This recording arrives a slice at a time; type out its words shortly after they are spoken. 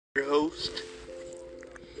Your host.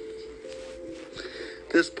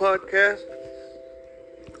 This podcast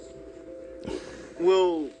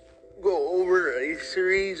will go over a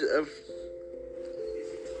series of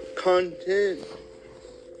content,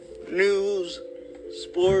 news,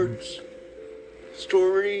 sports,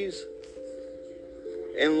 stories,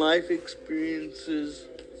 and life experiences,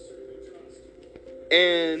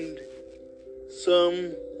 and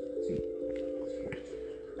some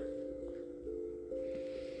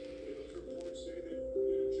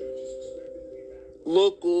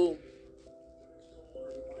local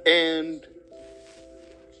and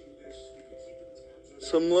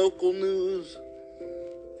some local news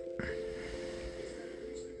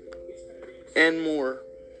and more.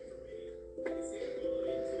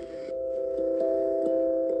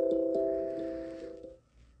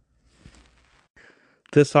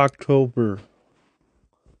 This October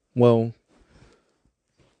will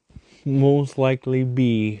most likely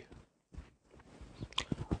be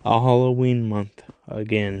a Halloween month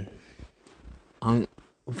again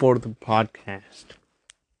for the podcast.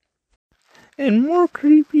 And more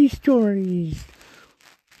creepy stories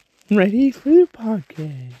ready for the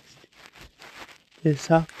podcast this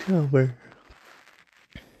October.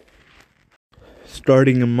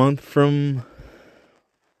 Starting a month from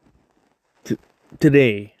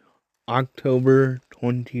today, October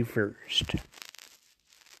 21st.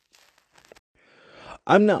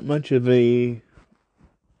 I'm not much of a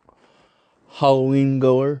Halloween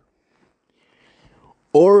goer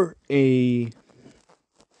or a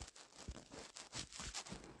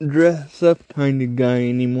dress up kind of guy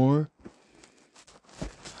anymore.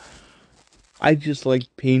 I just like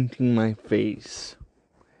painting my face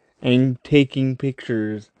and taking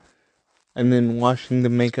pictures and then washing the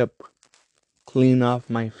makeup clean off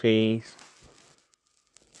my face.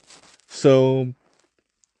 So,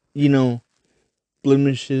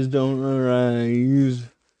 blemishes don't arise.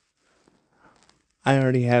 I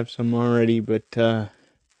already have some already, but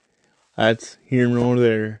that's here nor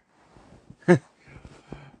there.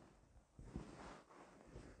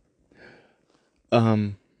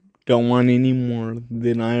 Don't want any more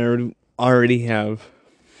than I already have.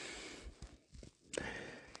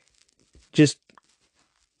 Just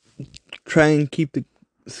try and keep the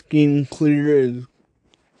skin clear as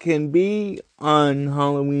can be on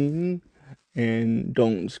Halloween, and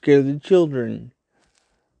don't scare the children.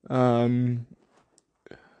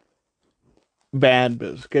 Bad,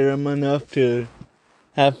 but scare them enough to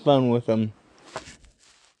have fun with them.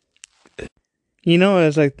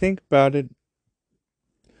 As I think about it,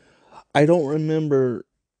 I don't remember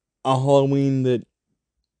a Halloween that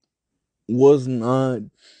was not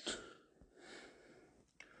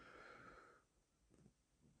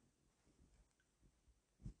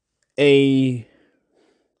a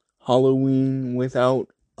Halloween without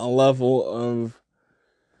a level of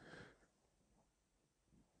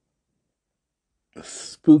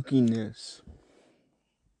spookiness.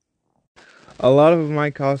 A lot of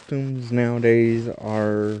my costumes nowadays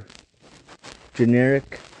are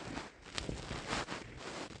generic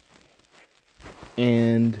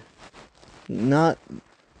and not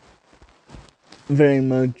very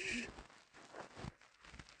much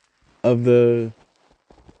of the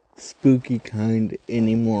spooky kind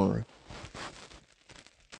anymore.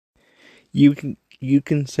 You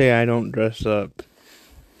can say I don't dress up,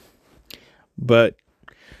 but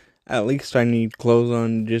at least I need clothes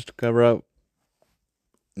on just to cover up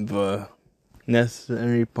the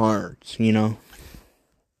necessary parts,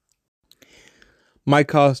 My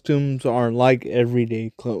costumes are like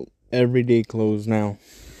everyday clothes now.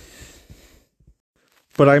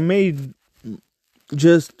 But I may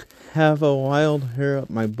just have a wild hair up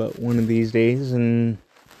my butt one of these days and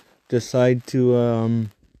decide to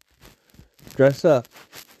dress up.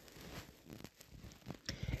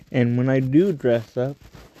 And when I do dress up,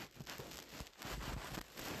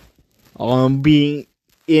 I'll be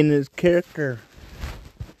in his character.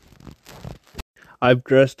 I've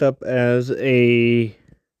dressed up as a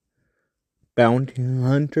bounty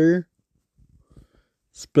hunter,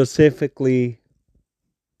 specifically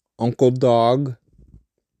Uncle Dog,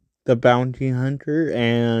 the bounty hunter,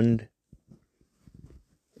 and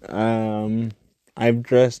I've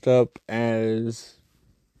dressed up as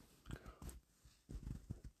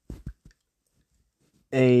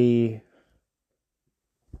a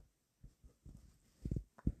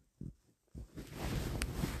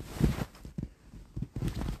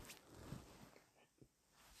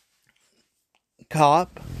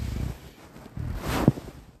cop,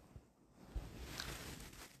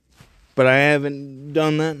 but I haven't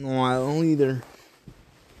done that in a while either.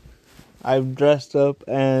 I've dressed up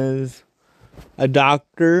as a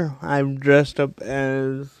doctor. I've dressed up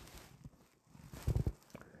as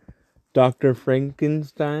Dr.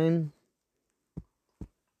 Frankenstein.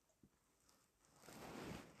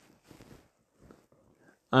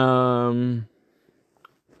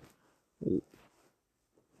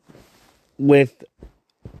 With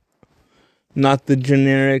not the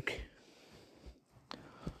generic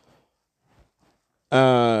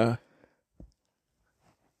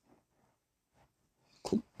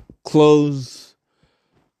clothes.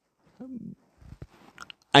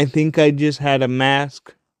 I think I just had a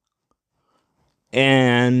mask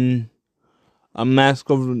and a mask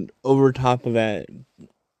over top of that.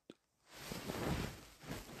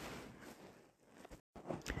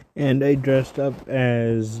 And I dressed up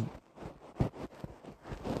as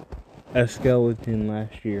a skeleton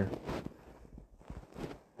last year.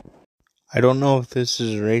 I don't know if this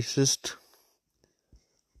is racist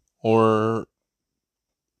or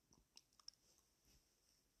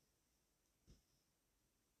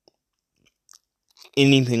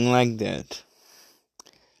anything like that,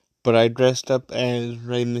 but I dressed up as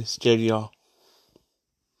Rey Mysterio,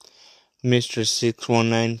 Mr.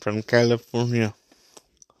 619 from California.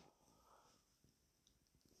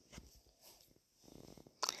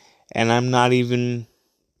 And I'm not even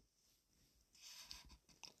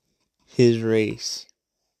his race.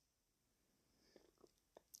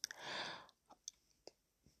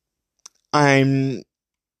 I'm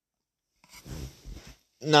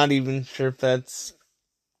not even sure if that's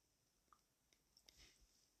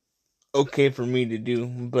okay for me to do,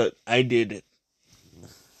 but I did it.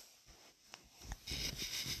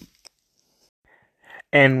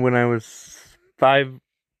 And when I was 5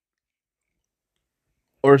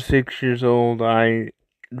 or 6 years old, I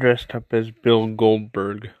dressed up as Bill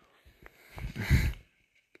Goldberg.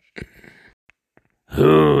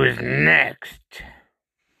 Who's next?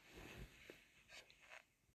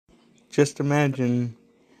 Just imagine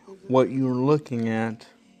what you're looking at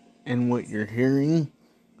and what you're hearing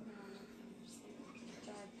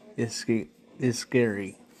is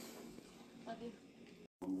scary.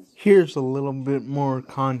 Here's a little bit more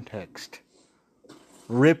context.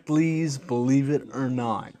 Ripley's Believe It or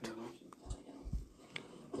Not.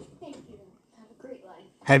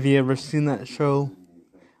 Have you ever seen that show?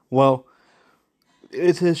 Well,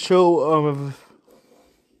 it's a show of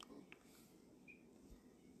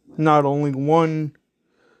not only one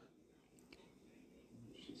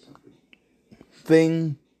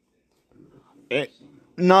thing,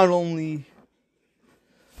 not only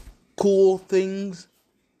cool things,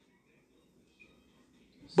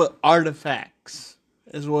 but artifacts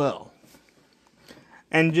as well.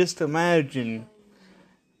 And just imagine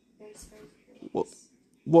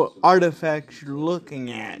what artifacts you're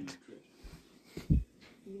looking at.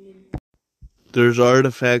 There's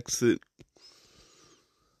artifacts that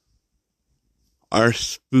are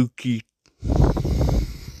spooky.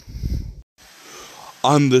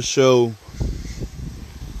 On the show,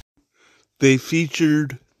 they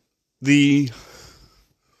featured the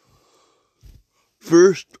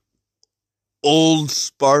first Old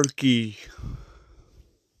Sparky.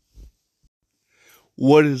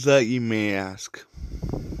 What is that, you may ask?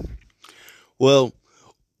 Well,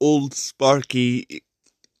 Old Sparky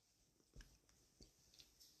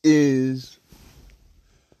is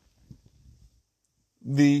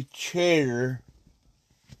the chair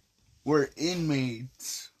where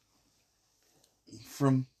inmates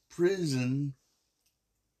from prison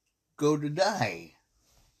go to die.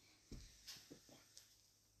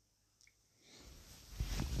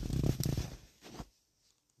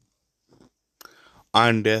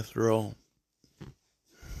 On death row.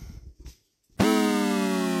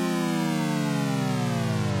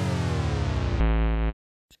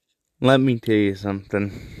 Let me tell you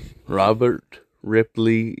something. Robert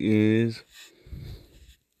Ripley is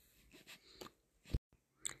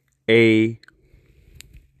a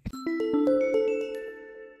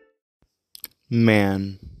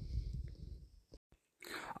man.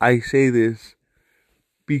 I say this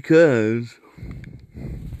because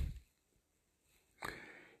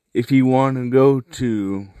if you want to go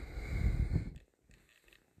to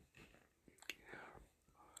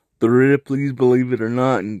the Ripley's Believe It or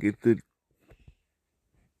Not and get the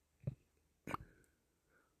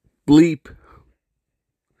bleep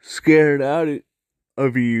scared out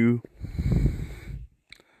of you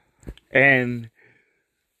and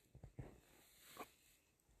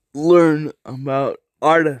learn about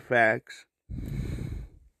artifacts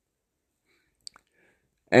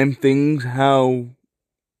and things, how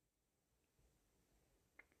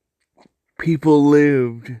people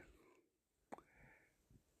lived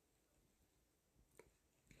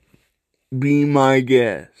be my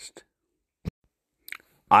guest.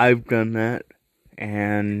 I've done that,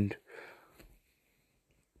 and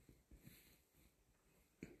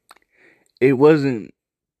it wasn't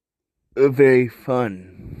very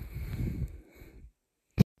fun.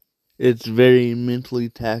 It's very mentally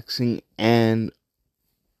taxing and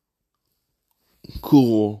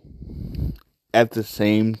cool at the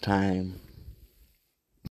same time.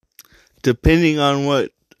 Depending on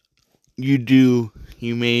what you do,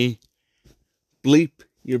 you may bleep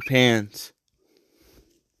your pants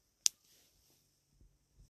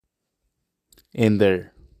in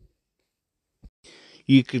there.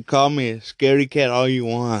 You could call me a scaredy cat all you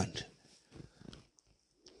want.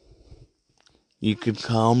 You could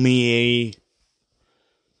call me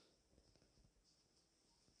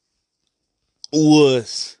a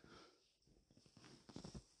wuss.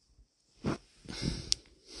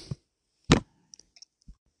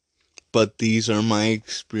 But these are my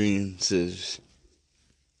experiences.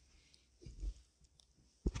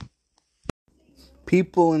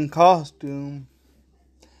 People in costume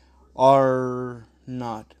are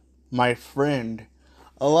not my friend.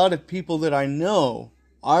 A lot of people that I know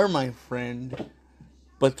are my friend,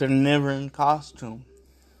 but they're never in costume.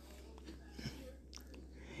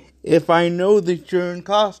 If I know that you're in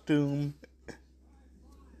costume,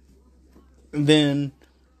 then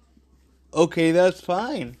okay, that's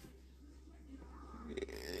fine.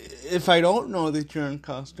 If I don't know that you're in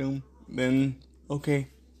costume, then okay,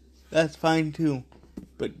 that's fine too.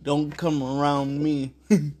 But don't come around me.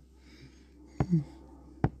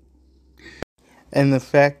 And the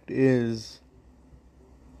fact is,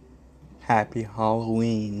 happy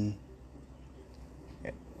Halloween.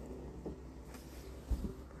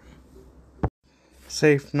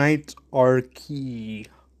 Safe nights are key.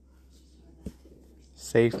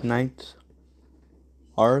 Safe nights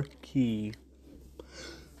are key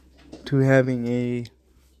to having a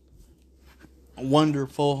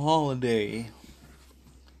wonderful holiday,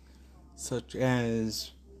 such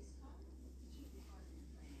as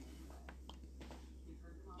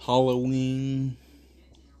Halloween,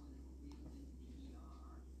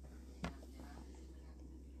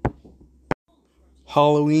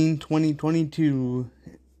 Halloween 2022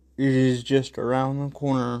 is just around the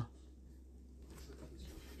corner.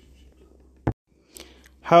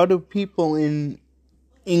 How do people in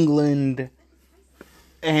England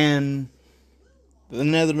and the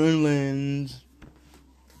Netherlands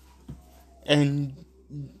and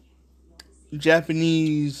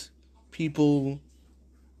Japanese people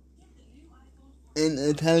and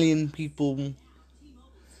Italian people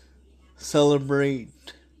celebrate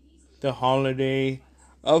the holiday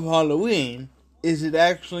of Halloween? Is it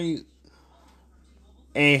actually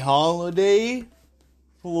a holiday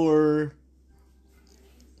for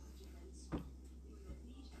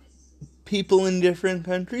people in different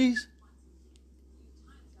countries?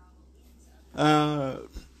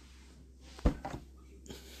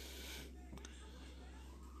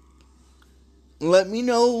 Let me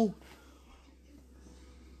know.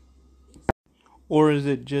 Or is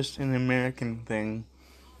it just an American thing?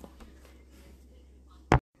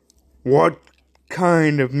 What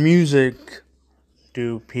kind of music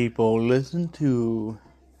do people listen to?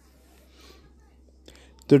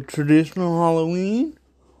 The traditional Halloween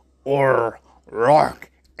or rock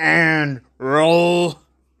and roll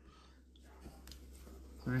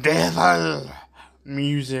devil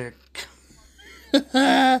music?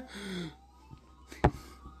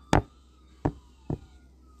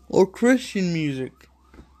 Or Christian music?